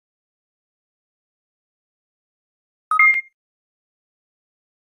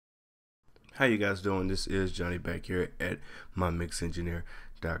How you guys doing? This is Johnny back here at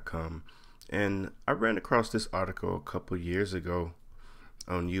MyMixEngineer.com, and I ran across this article a couple years ago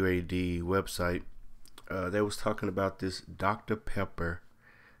on UAD website. They was talking about this Dr. Pepper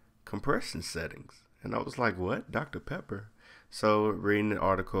compression settings, and I was like, what? Dr. Pepper? So reading the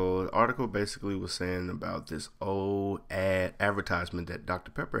article basically was saying about this old advertisement that Dr.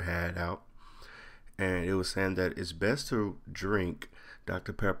 Pepper had out, and it was saying that it's best to drink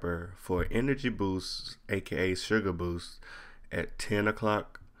Dr. Pepper for energy boosts, aka sugar boosts, at 10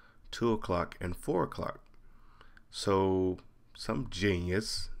 o'clock, 2 o'clock, and 4 o'clock. So some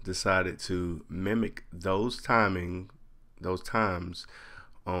genius decided to mimic those times on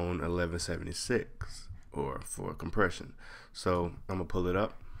 1176 or for compression. So I'm gonna pull it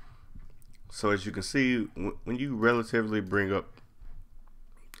up. So as you can see, when you relatively bring up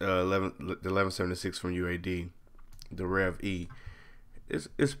the 1176 from UAD, the Rev E,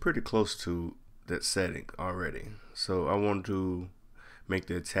 it's pretty close to that setting already. So I want to make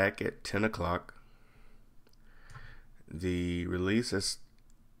the attack at 10 o'clock, the release is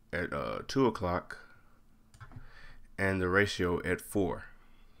at 2 o'clock, and the ratio at 4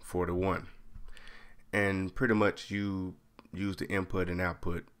 to 1. And pretty much you use the input and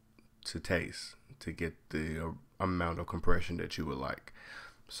output to taste to get the amount of compression that you would like.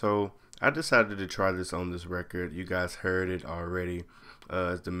 So I decided to try this on this record. You guys heard it already.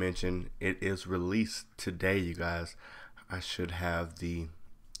 As to mention, it is released today, you guys. I should have the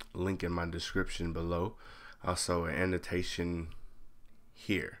link in my description below. Also an annotation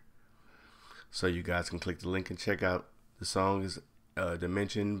here, so you guys can click the link and check out the song. Is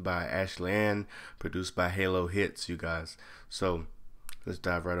Dimension by Ashley Ann, produced by Halo Hits, you guys. So let's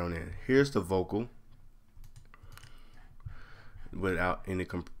dive right on in. Here's the vocal without any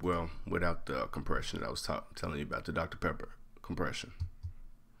without the compression that I was telling you about, the Dr. Pepper compression.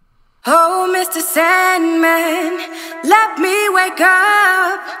 Oh, Mr. Sandman, let me wake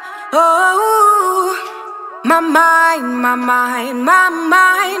up. Oh, my mind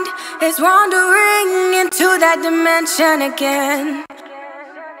is wandering into that dimension again.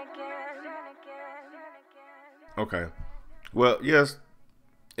 Okay, well, yes,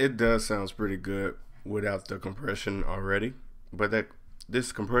 it does sound pretty good without the compression already, but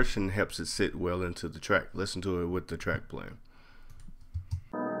this compression helps it sit well into the track. Listen to it with the track playing.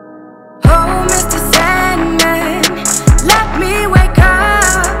 Oh, Mr. Sandman, let me wake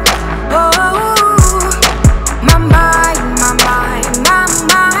up. Oh, my mind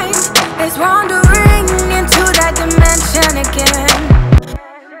is wandering into that dimension again.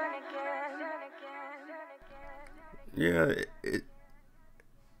 Yeah,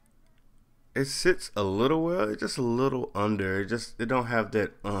 it sits a little well. It's just a little under. It don't have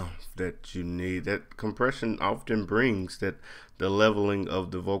that that you need. That compression often brings that the leveling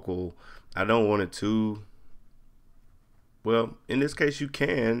of the vocal. I don't want it to. Well, in this case, you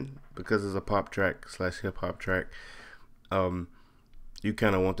can, because it's a pop track / hip hop track. You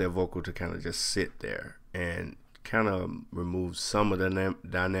kind of want that vocal to kind of just sit there and kind of remove some of the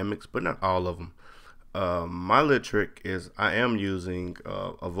dynamics, but not all of them. My little trick is I am using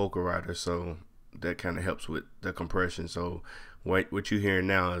a vocal rider, so that kind of helps with the compression. So what you hear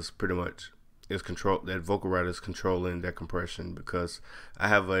now is pretty much that vocal rider is controlling that compression, because I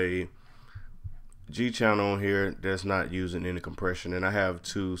have a G channel on here that's not using any compression, and I have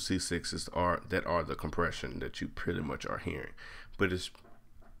two C6s that are the compression that you pretty much are hearing. But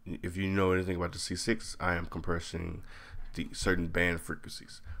if you know anything about the C6, I am compressing the certain band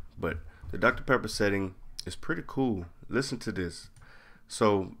frequencies. But the Dr. Pepper setting is pretty cool. Listen to this.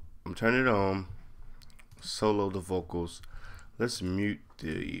 So I'm turning it on, solo the vocals. Let's mute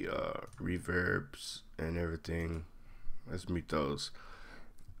the reverbs and everything. Let's mute those.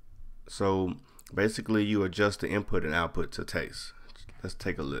 So basically you adjust the input and output to taste. Let's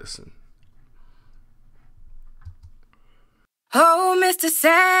take a listen. Oh, Mr.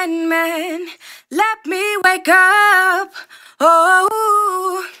 Sandman, let me wake up.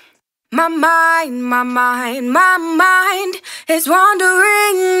 Oh, my mind is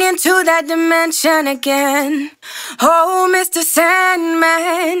wandering into that dimension again. Oh, Mr.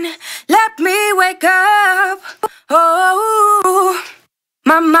 Sandman, let me wake up. Oh,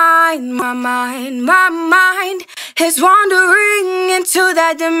 my mind is wandering into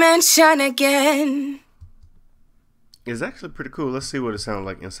that dimension again. It's actually pretty cool. Let's see what it sounds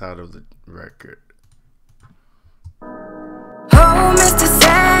like inside of the record. Oh, Mr.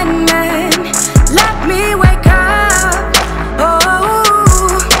 Sandman, let me wake up.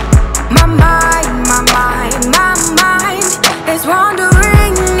 Oh, my mind is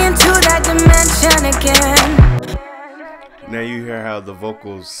wandering into that dimension again. Now you hear how the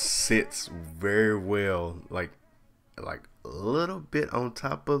vocals sits very well, like a little bit on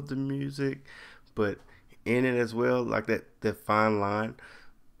top of the music, but in it as well, like that fine line.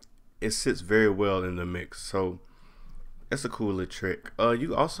 It sits very well in the mix, so it's a cool little trick.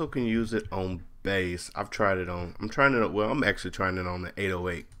 You also can use it on bass. I'm actually trying it on the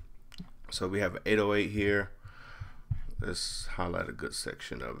 808. So we have an 808 here. Let's highlight a good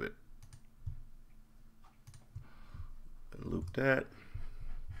section of it. Loop that.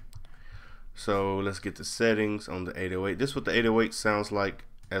 So let's get the settings on the 808. This is what the 808 sounds like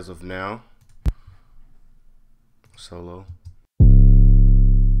as of now. Solo.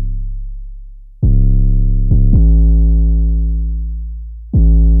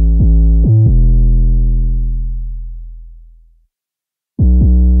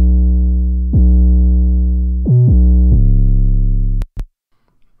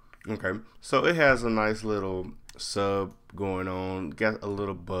 Okay, so it has a nice little sub going on, got a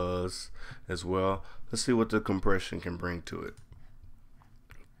little buzz as well. Let's see what the compression can bring to it.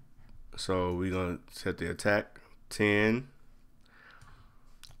 So we're gonna set the attack 10,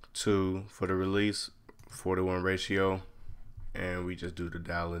 2 for the release, 4:1 ratio, and we just do the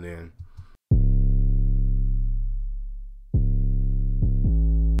dialing in.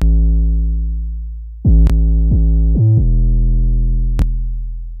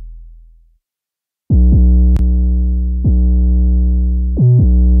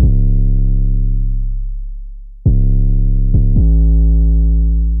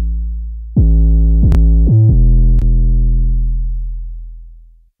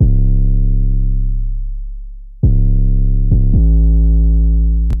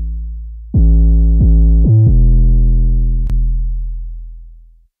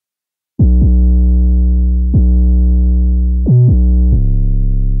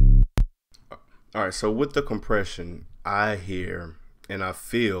 All right, so with the compression, I hear and I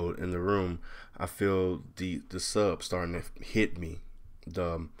feel in the room, I feel the sub starting to hit me,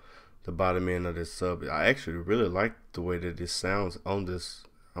 the bottom end of this sub. I actually really like the way that this sounds on this.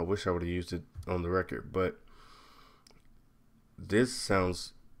 I wish I would have used it on the record, but this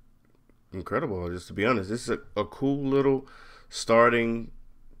sounds incredible. Just to be honest, this is a cool little starting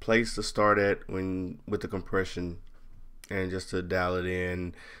place to start at with the compression, and just to dial it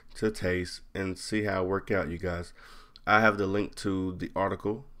in to taste and see how it work out, you guys. I have the link to the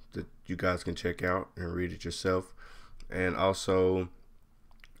article that you guys can check out and read it yourself, and also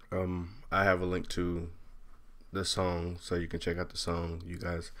I have a link to the song so you can check out the song, you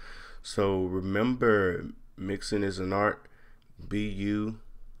guys. So remember, mixing is an art. Be you,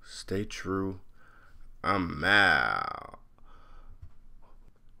 stay true. I'm out.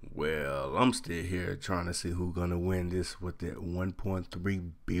 Well, I'm still here trying to see who's gonna win this with that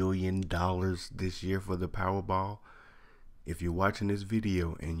 $1.3 billion this year for the Powerball. If you're watching this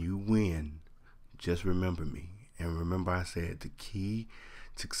video and you win, just remember me. And remember I said the key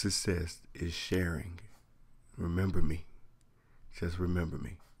to success is sharing. Remember me. Just remember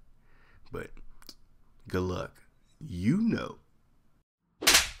me. But good luck. You know.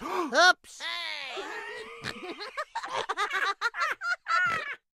 Oops. Hey.